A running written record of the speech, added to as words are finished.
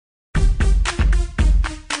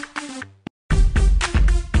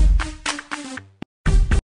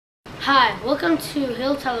Hi, welcome to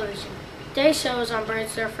Hill Television. Today's show is on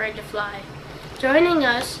birds that are afraid to fly. Joining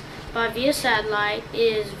us via satellite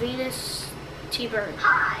is Venus T. Bird.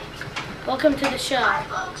 Hi. Welcome to the show. Hi,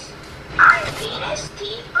 folks. I'm Venus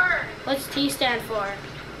T. Bird. What's T stand for?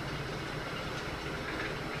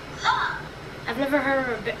 The. I've never heard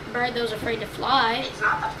of a bird that was afraid to fly. It's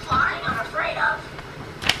not the flying I'm afraid of.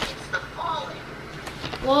 It's the falling.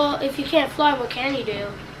 Well, if you can't fly, what can you do?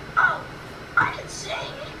 Oh, I can sing.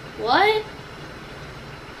 What?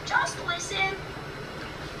 Just listen.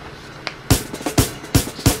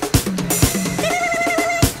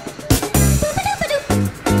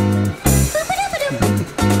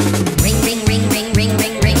 Ring, ring, ring, ring, ring,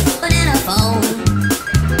 ring, ring, banana phone.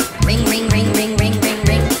 Ring, ring, ring, ring, ring, ring,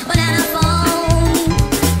 ring, banana phone.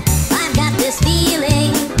 I've got this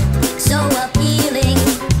feeling, so appealing,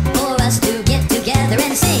 for us to get together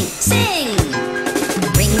and sing, sing.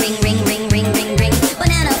 Ring, ring, ring, ring, ring, ring, ring,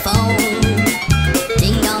 banana phone.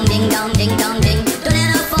 Ding dong, ding dong, ding dong, ding,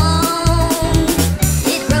 banana phone.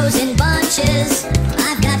 It grows in bunches,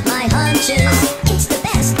 I've got my hunches. It's the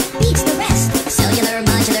best, beats the rest. Cellular,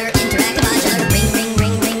 modular, interactive, modular. Ring, ring,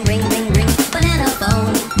 ring, ring, ring, ring, ring, banana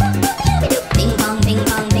phone. Ping pong, ping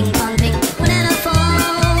pong, ping pong, ping, banana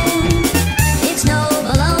phone. It's no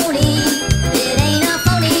baloney, it ain't a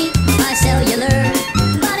phony. My cellular,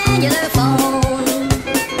 modular phone.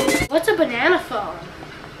 What's a banana phone?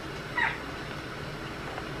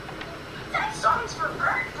 That song's for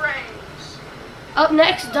bird brains. Up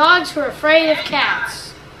next, dogs who are afraid of cats.